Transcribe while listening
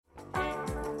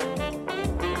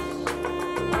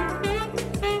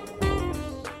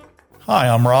Hi,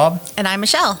 I'm Rob. And I'm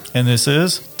Michelle. And this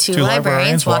is Two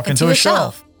Librarians Walk into a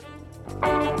Shelf.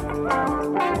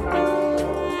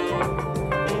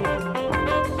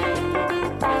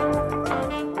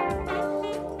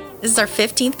 This is our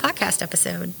 15th podcast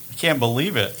episode. I can't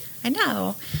believe it. I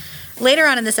know. Later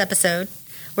on in this episode,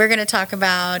 we're going to talk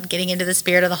about getting into the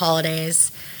spirit of the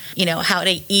holidays, how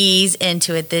to ease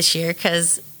into it this year,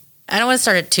 because I don't want to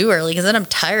start it too early because then I'm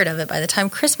tired of it by the time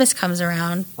Christmas comes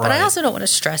around. But Right. I also don't want to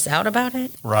stress out about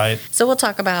it. Right. So we'll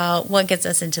talk about what gets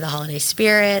us into the holiday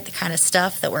spirit, the kind of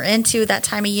stuff that we're into that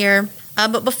time of year.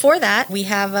 But before that, we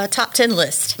have a top 10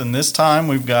 list. And this time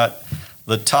we've got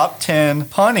the top 10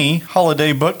 punny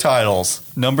holiday book titles.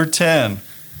 Number 10,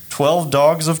 12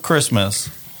 Dogs of Christmas.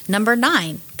 Number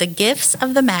 9, The Gifts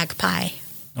of the Magpie.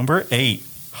 Number 8,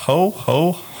 Ho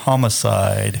Ho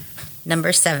Homicide.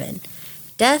 Number 7,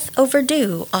 Death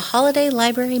Overdue, a holiday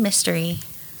library mystery.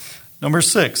 Number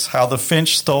 6, How the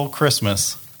Finch Stole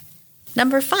Christmas.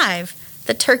 Number 5,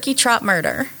 The Turkey Trot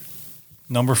Murder.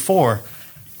 Number 4,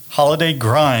 Holiday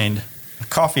Grind, a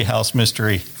coffee house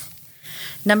mystery.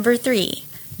 Number 3,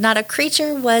 Not a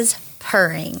Creature Was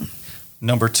Purring.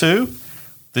 Number 2,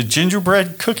 The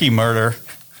Gingerbread Cookie Murder.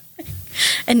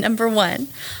 And number 1,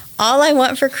 All I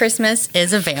Want for Christmas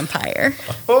is a Vampire.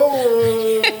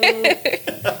 Oh!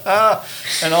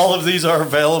 And all of these are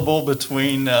available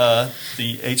between the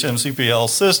HMCPL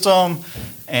system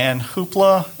and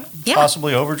Hoopla, Yeah.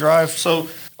 possibly Overdrive. So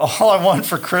All I Want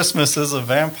for Christmas is a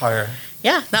Vampire.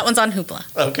 Yeah, that one's on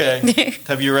Hoopla. Okay.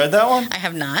 Have you read that one? I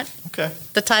have not. Okay.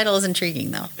 The title is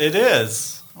intriguing, though. It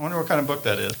is. I wonder what kind of book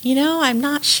that is. I'm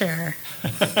not sure.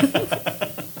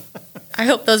 I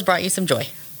hope those brought you some joy.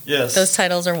 Yes. Those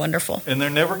titles are wonderful. And they're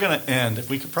never going to end.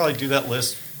 We could probably do that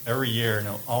list every year, and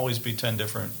it'll always be 10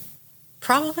 different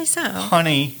Probably so.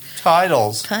 punny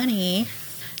titles. Funny.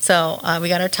 So we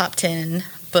got our top 10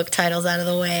 book titles out of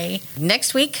the way.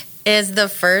 Next week is the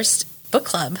first book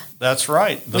club. That's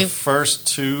right. The first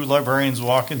Two Librarians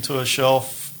Walk into a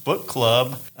Shelf book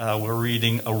club. We're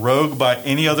reading A Rogue by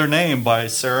Any Other Name by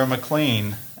Sarah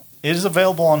McLean. It is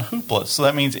available on Hoopla, so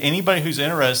that means anybody who's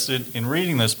interested in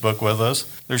reading this book with us,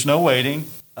 there's no waiting.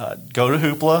 Go to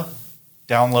Hoopla,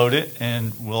 download it,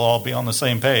 and we'll all be on the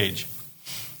same page.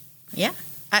 Yeah.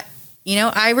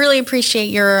 I really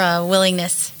appreciate your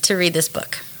willingness to read this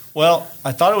book. Well,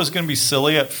 I thought it was going to be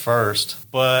silly at first,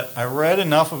 but I read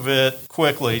enough of it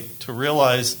quickly to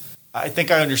realize I think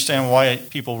I understand why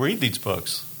people read these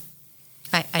books.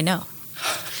 I know.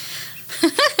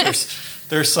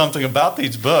 There's something about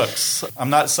these books. I'm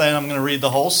not saying I'm going to read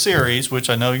the whole series, which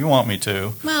I know you want me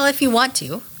to. Well, if you want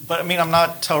to. But, I'm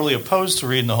not totally opposed to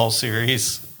reading the whole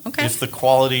series Okay. if the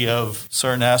quality of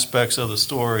certain aspects of the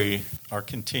story are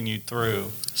continued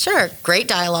through. Sure. Great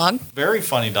dialogue. Very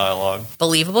funny dialogue.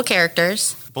 Believable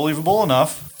characters. Believable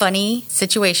enough. Funny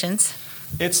situations.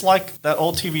 It's like that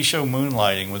old TV show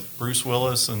Moonlighting with Bruce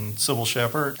Willis and Sybil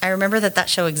Shepherd. I remember that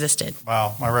show existed.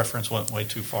 Wow, my reference went way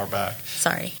too far back.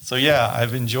 Sorry. So yeah,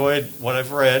 I've enjoyed what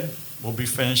I've read. We'll be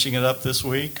finishing it up this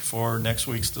week for next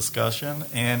week's discussion.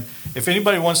 And if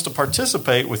anybody wants to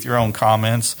participate with your own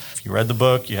comments, if you read the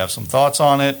book, you have some thoughts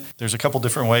on it, there's a couple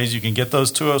different ways you can get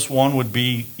those to us. One would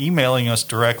be emailing us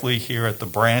directly here at the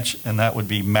branch, and that would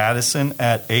be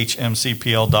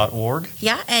madison@hmcpl.org.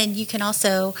 Yeah, and you can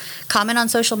also comment on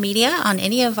social media on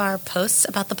any of our posts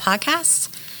about the podcast.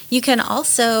 You can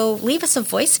also leave us a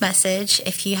voice message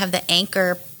if you have the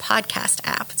Anchor podcast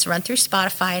app. It's run through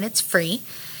Spotify and it's free.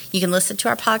 You can listen to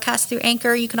our podcast through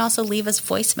Anchor. You can also leave us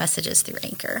voice messages through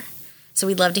Anchor. So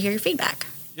we'd love to hear your feedback.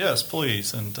 Yes,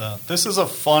 please. And this is a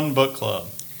fun book club.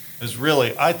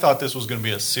 I thought this was going to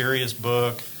be a serious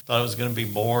book. Thought it was going to be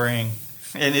boring.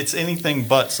 And it's anything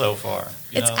but so far.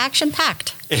 It's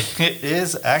action-packed. It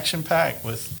is action-packed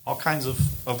with all kinds of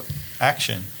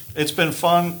action. It's been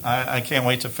fun. I can't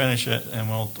wait to finish it, and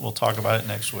we'll talk about it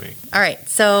next week. All right,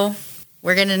 so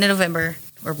we're getting into November.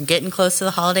 We're getting close to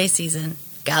the holiday season.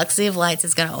 Galaxy of Lights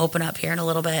is going to open up here in a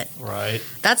little bit. Right.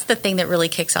 That's the thing that really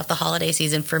kicks off the holiday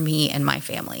season for me and my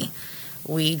family.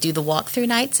 We do the walkthrough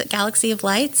nights at Galaxy of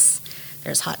Lights.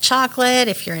 There's hot chocolate.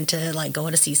 If you're into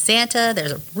going to see Santa,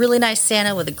 there's a really nice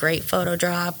Santa with a great photo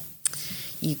drop.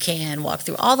 You can walk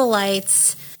through all the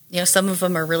lights. Some of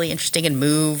them are really interesting and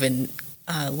move and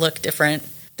look different.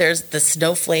 There's the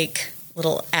snowflake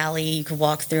little alley you can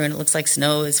walk through, and it looks like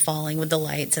snow is falling with the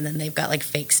lights, and then they've got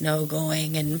fake snow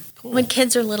going. And cool. When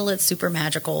kids are little, it's super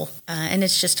magical, and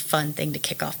it's just a fun thing to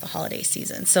kick off the holiday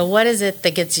season. So what is it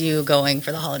that gets you going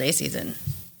for the holiday season?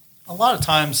 A lot of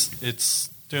times it's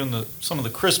doing some of the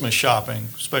Christmas shopping,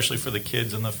 especially for the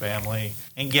kids and the family,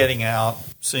 and getting out,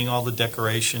 seeing all the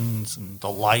decorations and the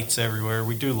lights everywhere.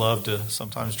 We do love to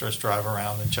sometimes just drive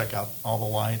around and check out all the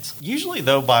lights. Usually,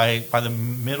 though, by the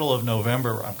middle of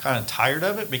November, I'm kind of tired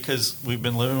of it because we've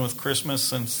been living with Christmas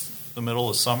since the middle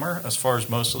of summer, as far as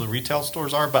most of the retail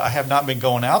stores are, but I have not been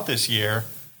going out this year.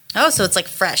 Oh, so it's like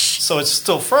fresh. So it's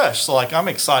still fresh. So like I'm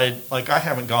excited. Like I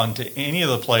haven't gone to any of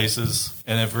the places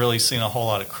and have really seen a whole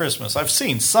lot of Christmas. I've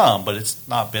seen some, but it's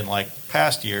not been like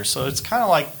past years. So it's kind of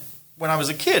like when I was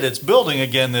a kid. It's building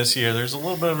again this year. There's a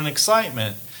little bit of an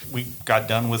excitement. We got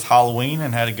done with Halloween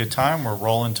and had a good time. We're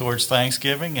rolling towards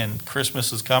Thanksgiving and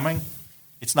Christmas is coming.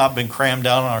 It's not been crammed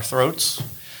down our throats.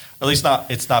 At least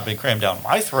it's not been crammed down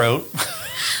my throat.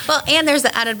 Well, and there's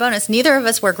the added bonus. Neither of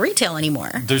us work retail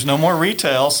anymore. There's no more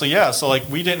retail. So yeah, so like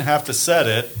we didn't have to set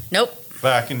it. Nope.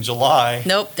 Back in July.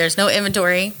 Nope. There's no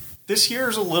inventory. This year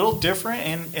is a little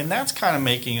different, and that's kind of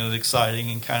making it exciting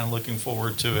and kind of looking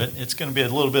forward to it. It's going to be a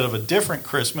little bit of a different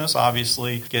Christmas,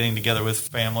 obviously, getting together with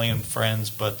family and friends,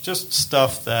 but just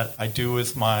stuff that I do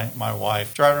with my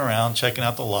wife, driving around, checking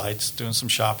out the lights, doing some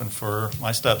shopping for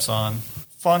my stepson.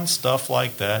 Fun stuff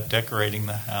like that, decorating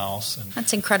the house. And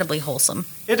that's incredibly wholesome.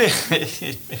 It is.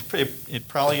 It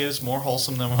probably is more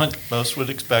wholesome than what most would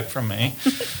expect from me.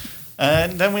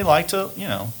 And then we like to,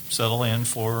 settle in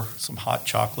for some hot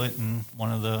chocolate and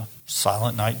one of the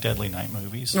Silent Night, Deadly Night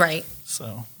movies. Right.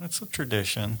 So it's a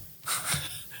tradition.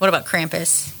 What about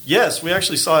Krampus? Yes, we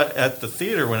actually saw it at the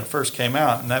theater when it first came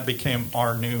out, and that became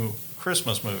our new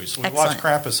Christmas movie. So we watch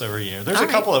Krampus every year. There's a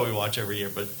couple that we watch every year,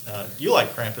 but you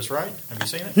like Krampus, right? Have you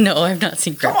seen it? No, I've not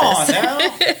seen Krampus.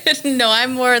 Come on now. No,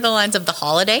 I'm more the lines of The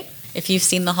Holiday. If you've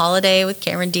seen The Holiday with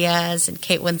Cameron Diaz and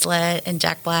Kate Winslet and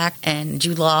Jack Black and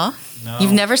Jude Law. No.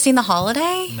 You've never seen The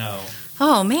Holiday? No.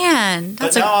 Oh, man.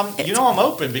 But now I'm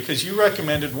open because you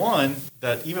recommended one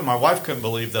that even my wife couldn't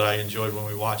believe that I enjoyed when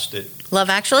we watched it.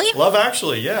 Love Actually? Love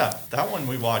Actually, yeah. That one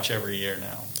we watch every year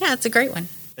now. Yeah, it's a great one.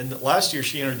 And last year,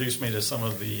 she introduced me to some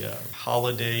of the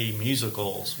holiday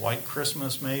musicals, White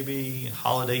Christmas maybe,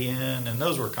 Holiday Inn, and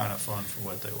those were kind of fun for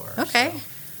what they were. Okay.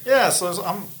 So,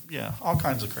 all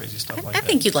kinds of crazy stuff like that. I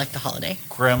think you'd like The Holiday.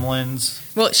 Gremlins.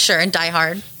 Well, sure, and Die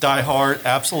Hard. Die Hard,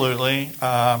 absolutely.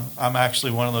 I'm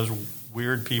actually one of those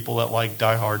weird people that like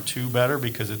Die Hard 2 better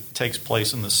because it takes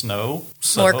place in the snow.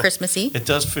 So more Christmassy? It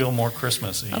does feel more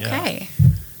Christmassy, okay. Yeah.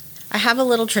 I have a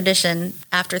little tradition.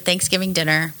 After Thanksgiving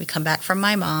dinner, we come back from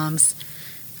my mom's,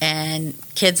 and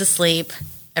kids asleep,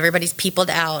 everybody's peopled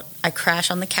out. I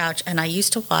crash on the couch, and I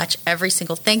used to watch every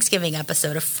single Thanksgiving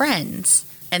episode of Friends.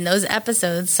 And those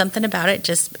episodes, something about it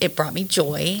it brought me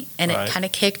joy, and It kind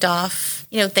of kicked off,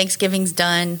 Thanksgiving's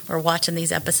done, we're watching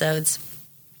these episodes.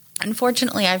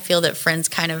 Unfortunately, I feel that Friends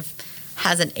kind of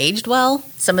hasn't aged well.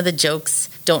 Some of the jokes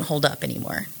don't hold up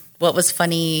anymore. What was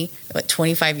funny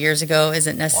 25 years ago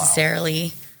isn't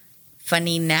necessarily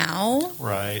funny now.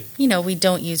 Right. We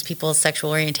don't use people's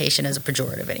sexual orientation as a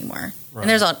pejorative anymore. Right. And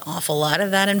there's an awful lot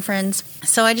of that in Friends.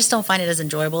 So I just don't find it as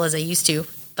enjoyable as I used to.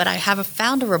 But I have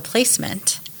found a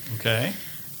replacement. Okay.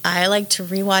 I like to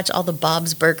rewatch all the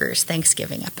Bob's Burgers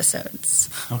Thanksgiving episodes.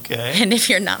 Okay. And if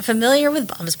you're not familiar with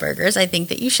Bob's Burgers, I think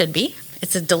that you should be.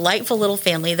 It's a delightful little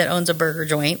family that owns a burger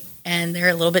joint, and they're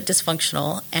a little bit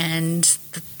dysfunctional. And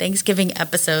the Thanksgiving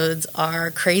episodes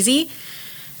are crazy,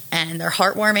 and they're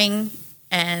heartwarming,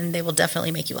 and they will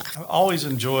definitely make you laugh. I've always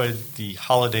enjoyed the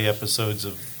holiday episodes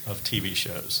of TV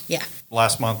shows. Yeah.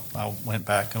 Last month, I went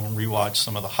back and rewatched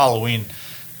some of the Halloween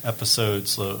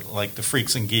episodes, like the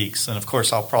Freaks and Geeks. And, of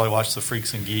course, I'll probably watch the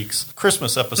Freaks and Geeks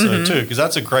Christmas episode, too, because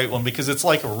that's a great one because it's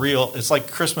like it's like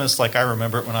Christmas like I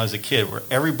remember it when I was a kid, where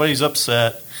everybody's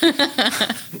upset.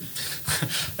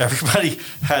 Everybody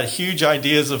had huge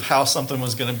ideas of how something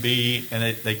was going to be,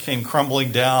 and they came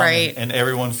crumbling down, right. and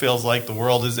everyone feels like the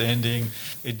world is ending.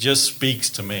 It just speaks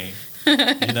to me.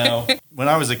 When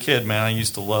I was a kid, man, I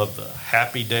used to love the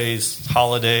Happy Days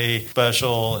holiday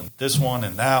special and this one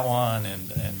and that one,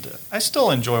 and I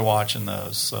still enjoy watching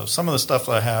those. So some of the stuff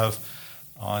that I have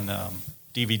on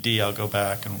DVD, I'll go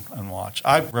back and watch.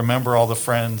 I remember all the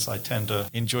Friends. I tend to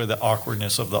enjoy the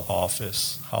awkwardness of the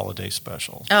Office holiday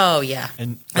special. Oh, yeah.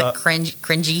 And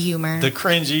cringy humor. The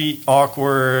cringy,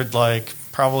 awkward,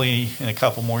 probably in a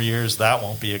couple more years, that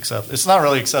won't be acceptable. It's not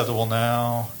really acceptable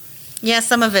now. Yeah,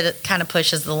 some of it kind of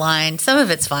pushes the line. Some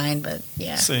of it's fine, but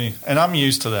yeah. See, and I'm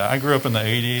used to that. I grew up in the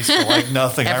 80s, so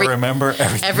nothing. I remember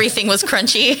everything. Everything was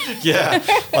crunchy. Yeah,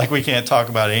 we can't talk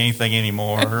about anything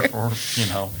anymore, or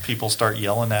people start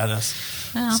yelling at us.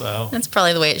 Well, so that's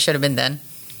probably the way it should have been done.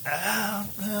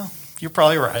 Well, you're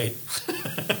probably right.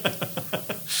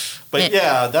 But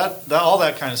that all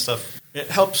that kind of stuff it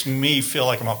helps me feel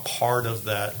like I'm a part of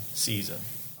that season.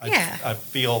 I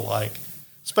feel like,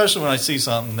 especially when I see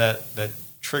something that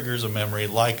triggers a memory,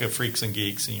 like a Freaks and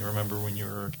Geeks, and you remember when you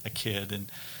were a kid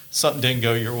and something didn't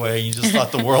go your way, you just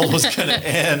thought the world was going to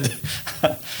end.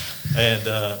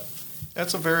 And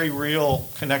that's a very real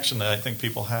connection that I think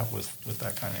people have with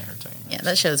that kind of entertainment. Yeah,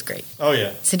 that show's great. Oh,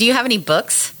 yeah. So do you have any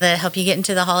books that help you get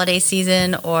into the holiday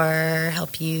season or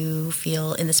help you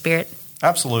feel in the spirit?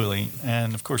 Absolutely.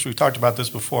 And, of course, we've talked about this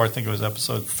before. I think it was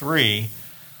episode 3.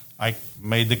 I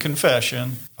made the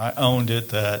confession, I owned it,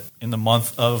 that in the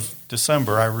month of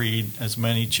December I read as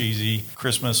many cheesy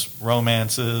Christmas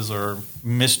romances or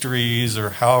mysteries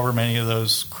or however many of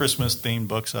those Christmas-themed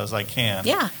books as I can.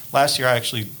 Yeah. Last year I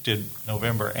actually did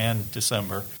November and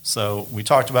December, so we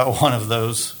talked about one of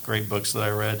those great books that I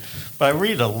read. But I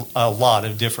read a lot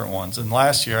of different ones, and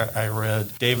last year I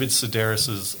read David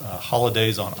Sedaris'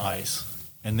 Holidays on Ice.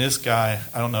 And this guy,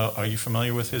 I don't know, are you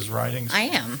familiar with his writings? I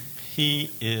am.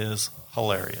 He is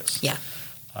hilarious. Yeah.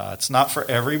 It's not for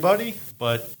everybody,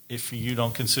 but if you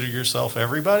don't consider yourself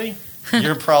everybody,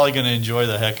 you're probably going to enjoy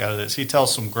the heck out of this. He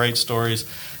tells some great stories,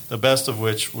 the best of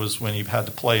which was when he had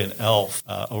to play an elf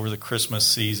over the Christmas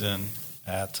season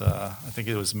at, I think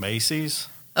it was Macy's.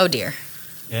 Oh, dear.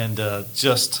 And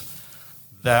just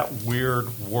that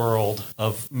weird world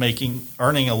of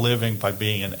earning a living by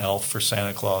being an elf for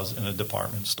Santa Claus in a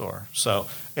department store. So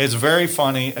it's very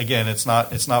funny. Again, it's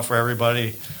not for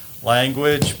everybody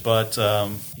language, but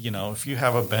if you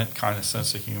have a bent kind of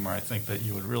sense of humor, I think that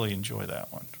you would really enjoy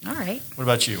that one. All right. What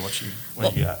about you? What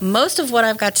do you got? Most of what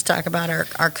I've got to talk about are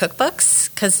cookbooks,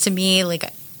 because to me,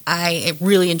 I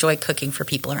really enjoy cooking for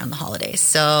people around the holidays.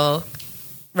 So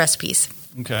recipes.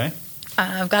 Okay.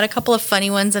 I've got a couple of funny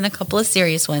ones and a couple of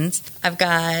serious ones. I've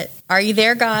got Are You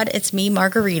There, God? It's Me,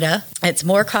 Margarita. It's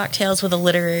more cocktails with a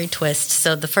literary twist.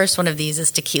 So the first one of these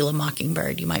is Tequila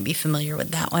Mockingbird. You might be familiar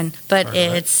with that one. But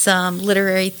it's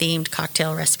literary-themed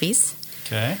cocktail recipes.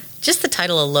 Okay. Just the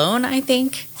title alone, I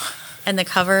think, and the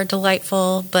cover,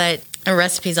 delightful. But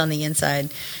recipes on the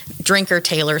inside. Drinker,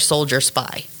 Tailor, Soldier,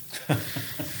 Spy.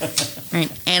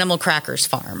 Right. Animal Crackers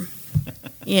Farm.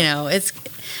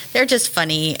 They're just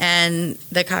funny. And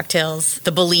the cocktails,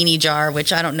 the Bellini jar,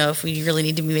 which I don't know if we really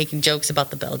need to be making jokes about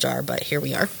the Bell jar, but here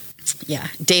we are. Yeah,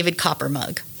 David Copper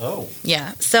mug. Oh.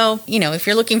 Yeah, so, if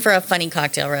you're looking for a funny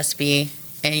cocktail recipe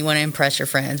and you want to impress your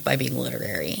friends by being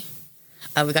literary,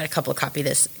 we've got a couple of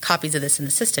copies of this in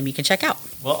the system you can check out.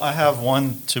 Well, I have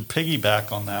one to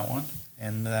piggyback on that one,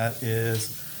 and that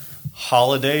is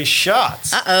holiday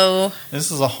shots. Uh-oh.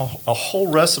 This is a whole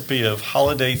recipe of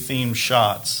holiday-themed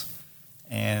shots.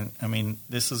 And,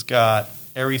 this has got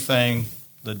everything,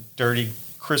 the dirty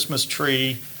Christmas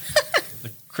tree,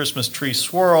 the Christmas tree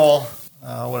swirl,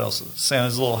 what else?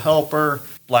 Santa's Little Helper,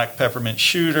 Black Peppermint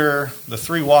Shooter, the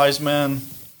Three Wise Men.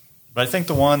 But I think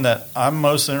the one that I'm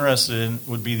most interested in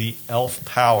would be the Elf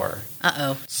Power.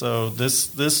 Uh-oh. So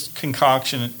this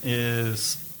concoction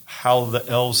is how the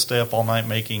elves stay up all night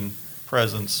making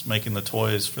presents, making the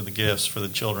toys for the gifts for the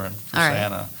children, for all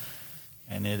Santa. Right.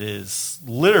 And it is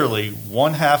literally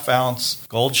 1/2 ounce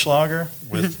Goldschlager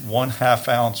with 1/2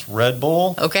 ounce Red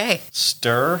Bull. Okay.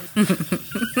 Stir.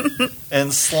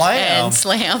 and slam. And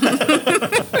slam.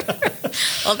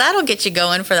 Well, that'll get you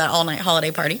going for that all-night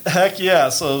holiday party. Heck yeah.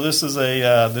 So this is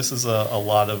a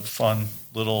lot of fun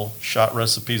little shot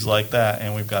recipes like that,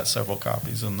 and we've got several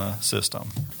copies in the system.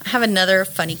 I have another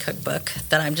funny cookbook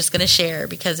that I'm just going to share,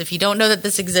 because if you don't know that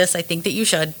this exists, I think that you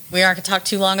should. We aren't going to talk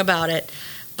too long about it.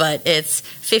 But it's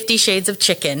 50 Shades of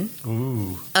Chicken,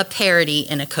 Ooh. A parody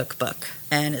in a cookbook.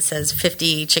 And it says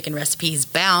 50 chicken recipes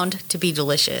bound to be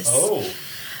delicious. Oh.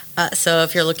 So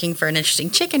if you're looking for an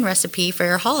interesting chicken recipe for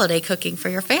your holiday cooking for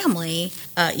your family,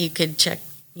 you could check,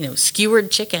 skewered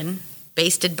chicken,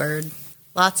 basted bird,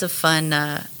 lots of fun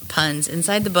puns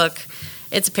inside the book.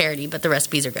 It's a parody, but the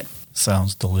recipes are good.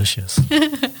 Sounds delicious.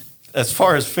 As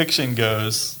far as fiction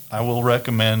goes, I will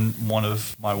recommend one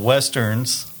of my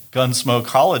Westerns, Gunsmoke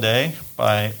Holiday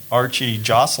by Archie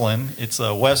Jocelyn. It's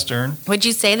a Western. Would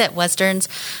you say that Westerns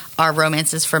are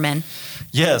romances for men?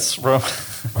 Yes.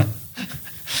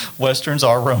 Westerns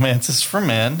are romances for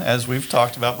men, as we've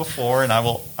talked about before, and I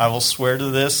will swear to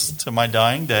this to my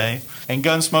dying day. And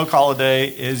Gunsmoke Holiday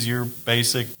is your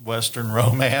basic Western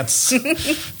romance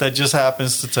that just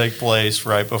happens to take place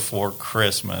right before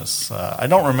Christmas. I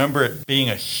don't remember it being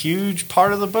a huge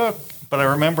part of the book, but I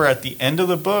remember at the end of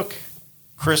the book,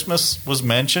 Christmas was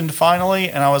mentioned finally,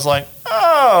 and I was like,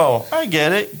 oh, I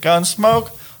get it. Gunsmoke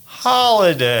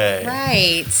Holiday.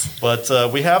 Right. But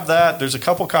we have that. There's a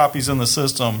couple copies in the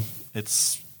system.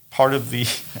 It's part of the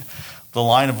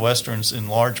line of Westerns in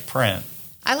large print.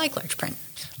 I like large print.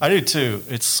 I do too.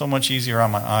 It's so much easier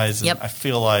on my eyes, and Yep. I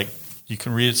feel like you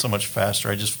can read it so much faster.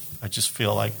 I just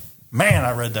feel like, man,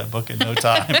 I read that book in no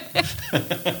time.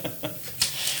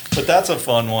 But that's a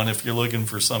fun one if you're looking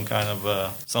for some kind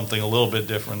of something a little bit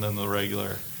different than the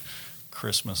regular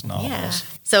Christmas novels. Yeah.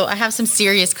 So I have some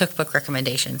serious cookbook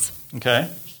recommendations. Okay.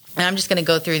 And I'm just going to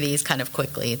go through these kind of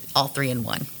quickly, all three in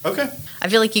one. Okay. I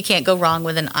feel like you can't go wrong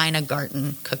with an Ina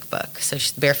Garten cookbook. So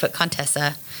she's the Barefoot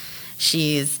Contessa.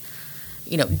 She's,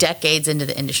 decades into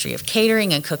the industry of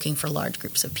catering and cooking for large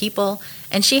groups of people.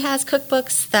 And she has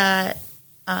cookbooks that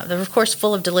they're, of course,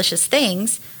 full of delicious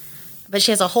things. But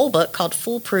she has a whole book called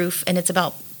Foolproof, and it's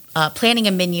about planning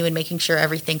a menu and making sure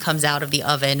everything comes out of the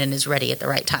oven and is ready at the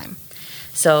right time.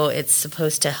 So it's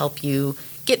supposed to help you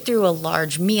get through a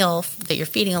large meal that you're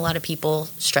feeding a lot of people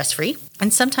stress-free.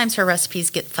 And sometimes her recipes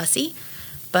get fussy,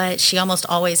 but she almost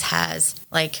always has,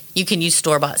 you can use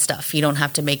store-bought stuff. You don't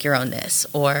have to make your own this.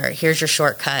 Or here's your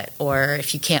shortcut. Or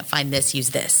if you can't find this, use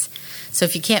this. So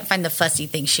if you can't find the fussy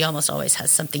thing, she almost always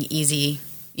has something easy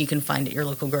you can find at your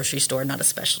local grocery store, not a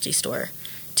specialty store,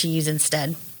 to use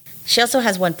instead. She also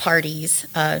has one parties,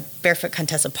 Barefoot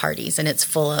Contessa Parties, and it's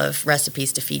full of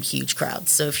recipes to feed huge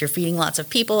crowds. So if you're feeding lots of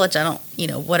people, which I don't,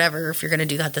 whatever, if you're going to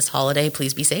do that this holiday,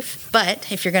 please be safe.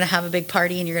 But if you're going to have a big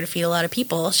party and you're going to feed a lot of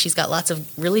people, she's got lots of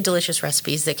really delicious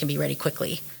recipes that can be ready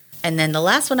quickly. And then the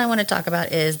last one I want to talk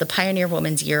about is the Pioneer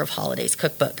Woman's Year of Holidays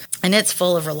cookbook. And it's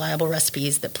full of reliable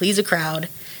recipes that please a crowd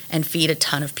and feed a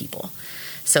ton of people.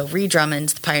 So Ree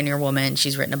Drummond's the Pioneer Woman.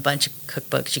 She's written a bunch of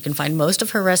cookbooks. You can find most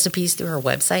of her recipes through her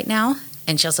website now.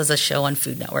 And she also has a show on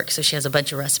Food Network. So she has a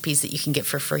bunch of recipes that you can get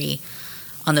for free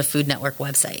on the Food Network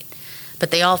website.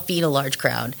 But they all feed a large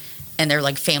crowd, and they're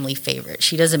like family favorites.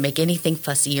 She doesn't make anything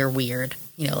fussy or weird.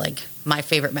 My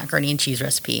favorite macaroni and cheese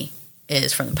recipe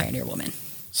is from the Pioneer Woman.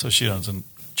 So she doesn't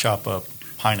chop up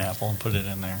pineapple and put it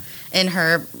in there. In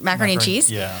her macaroni and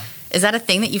cheese? Yeah. Is that a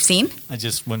thing that you've seen? I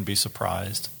just wouldn't be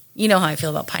surprised. You know how I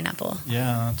feel about pineapple.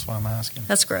 Yeah, that's why I'm asking.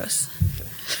 That's gross.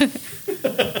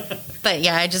 But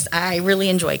yeah, I really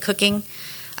enjoy cooking.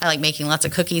 I like making lots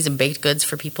of cookies and baked goods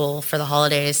for people for the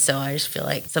holidays. So I just feel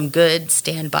like some good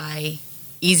standby,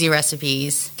 easy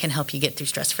recipes can help you get through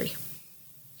stress-free.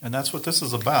 And that's what this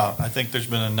is about. I think there's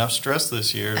been enough stress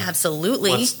this year.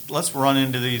 Absolutely. Let's run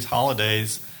into these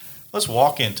holidays. Let's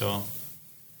walk into them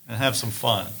and have some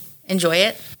fun. Enjoy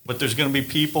it. But there's going to be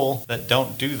people that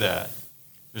don't do that.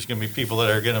 There's going to be people that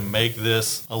are going to make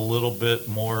this a little bit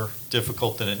more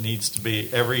difficult than it needs to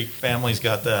be. Every family's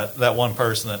got that one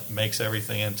person that makes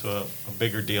everything into a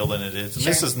bigger deal than it is. And Sure.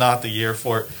 This is not the year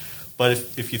for it. But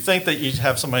if you think that you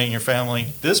have somebody in your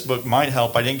family, this book might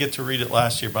help. I didn't get to read it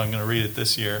last year, but I'm going to read it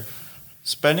this year.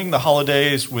 Spending the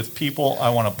Holidays with People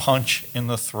I Want to Punch in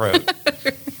the Throat.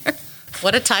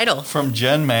 What a title. From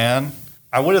Jen Mann.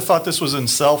 I would have thought this was in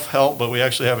self-help, but we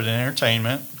actually have it in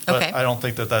entertainment. But Okay. I don't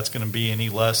think that that's going to be any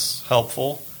less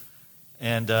helpful.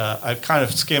 And I've kind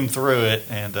of skimmed through it,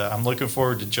 and I'm looking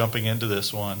forward to jumping into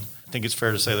this one. I think it's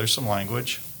fair to say there's some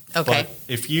language. Okay. But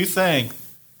if you think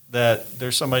that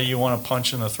there's somebody you want to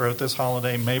punch in the throat this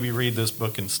holiday, maybe read this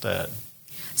book instead.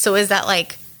 So is that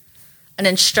like an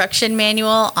instruction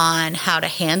manual on how to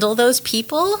handle those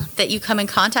people that you come in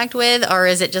contact with, or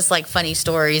is it just like funny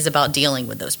stories about dealing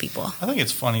with those people? I think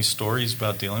it's funny stories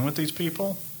about dealing with these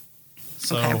people.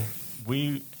 So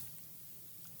Okay.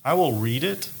 I will read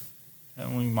it,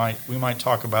 and we might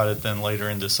talk about it then later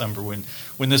in December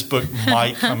when this book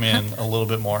might come in a little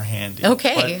bit more handy.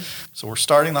 Okay. So we're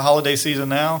starting the holiday season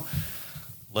now.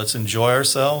 Let's enjoy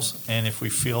ourselves, and if we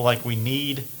feel like we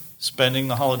need spending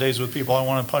the holidays with people I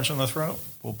want to punch in the throat,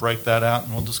 we'll break that out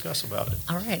and we'll discuss about it.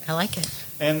 All right. I like it.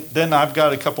 And then I've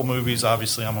got a couple movies.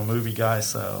 Obviously, I'm a movie guy,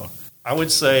 so I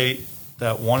would say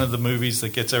that one of the movies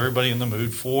that gets everybody in the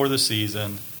mood for the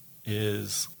season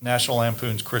is National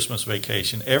Lampoon's Christmas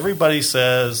Vacation. Everybody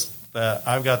says that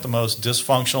I've got the most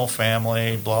dysfunctional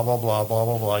family, blah, blah, blah, blah,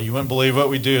 blah, blah. You wouldn't believe what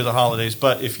we do at the holidays.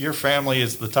 But if your family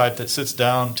is the type that sits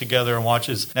down together and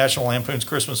watches National Lampoon's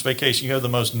Christmas Vacation, you have the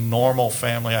most normal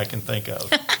family I can think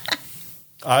of.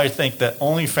 I think that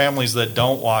only families that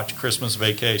don't watch Christmas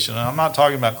Vacation, and I'm not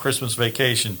talking about Christmas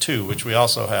Vacation 2, which we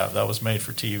also have. That was made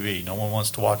for TV. No one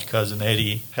wants to watch Cousin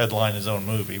Eddie headline his own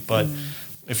movie. But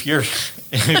if your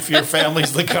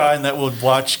family's the kind that would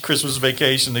watch Christmas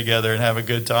Vacation together and have a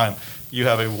good time, you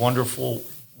have a wonderful,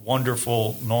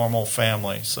 wonderful, normal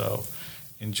family. So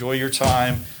enjoy your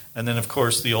time. And then, of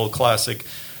course, the old classic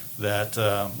that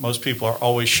most people are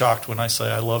always shocked when I say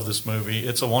I love this movie.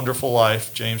 It's a Wonderful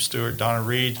Life, James Stewart, Donna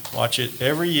Reed. Watch it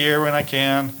every year when I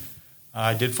can.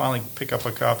 I did finally pick up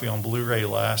a copy on Blu-ray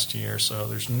last year, so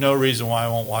there's no reason why I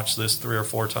won't watch this 3 or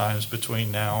 4 times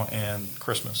between now and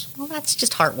Christmas. Well, that's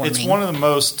just heartwarming.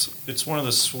 It's one of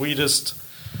the sweetest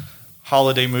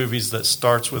holiday movies that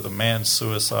starts with a man's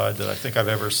suicide that I think I've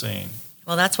ever seen.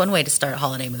 Well, that's one way to start a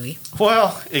holiday movie.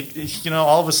 Well,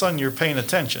 all of a sudden you're paying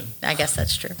attention. I guess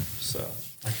that's true. So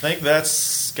I think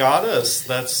that's got us.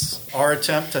 That's our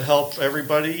attempt to help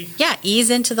everybody. Yeah, ease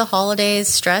into the holidays,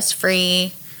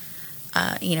 stress-free.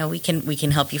 We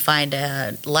can help you find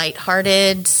a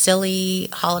lighthearted, silly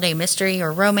holiday mystery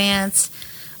or romance.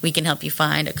 We can help you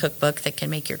find a cookbook that can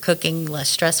make your cooking less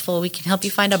stressful. We can help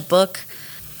you find a book.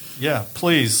 Yeah,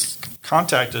 please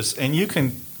contact us. And you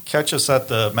can catch us at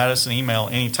the Madison email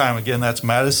anytime. Again, that's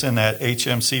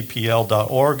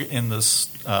madison@hmcpl.org. In the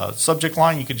subject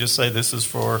line, you could just say this is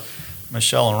for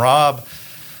Michelle and Rob.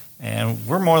 And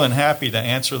we're more than happy to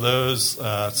answer those,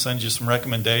 send you some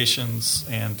recommendations.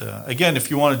 And again,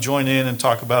 if you want to join in and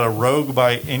talk about a rogue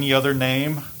by any other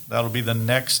name, that'll be the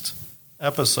next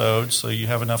episode. So you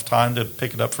have enough time to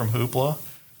pick it up from Hoopla.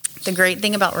 The great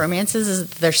thing about romances is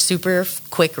they're super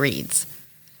quick reads.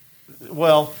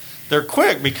 Well, they're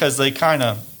quick because they kind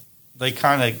of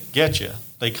get you.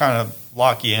 They kind of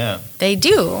lock you in. They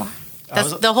do.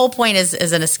 The whole point is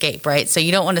an escape, right? So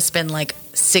you don't want to spend like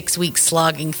 6 weeks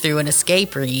slogging through an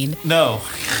escape read. No.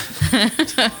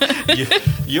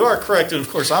 you are correct. And of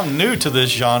course, I'm new to this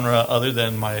genre other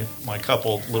than my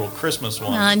couple little Christmas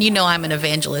ones. And I'm an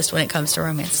evangelist when it comes to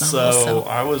romance novels. So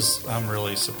I'm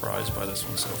really surprised by this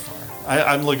one so far.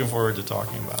 I'm looking forward to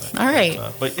talking about it. All right.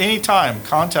 But anytime,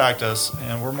 contact us,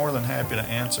 and we're more than happy to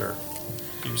answer.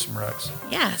 Give you some recs.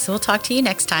 Yeah, so we'll talk to you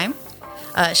next time.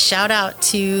 Shout out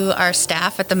to our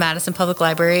staff at the Madison Public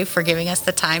Library for giving us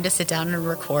the time to sit down and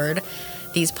record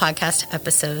these podcast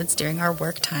episodes during our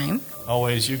work time.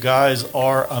 Always, you guys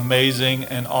are amazing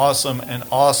and awesome and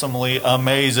awesomely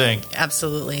amazing.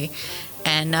 Absolutely.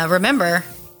 And remember,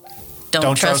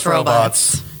 don't trust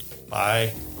robots.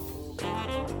 Bye.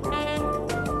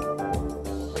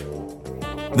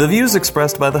 The views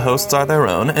expressed by the hosts are their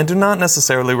own and do not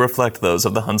necessarily reflect those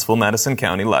of the Huntsville-Madison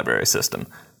County Library System.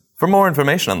 For more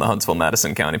information on the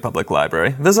Huntsville-Madison County Public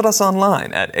Library, visit us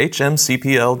online at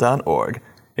hmcpl.org.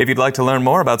 If you'd like to learn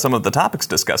more about some of the topics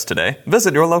discussed today,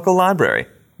 visit your local library,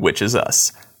 which is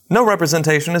us. No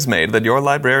representation is made that your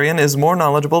librarian is more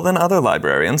knowledgeable than other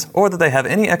librarians or that they have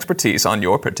any expertise on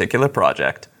your particular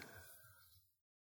project.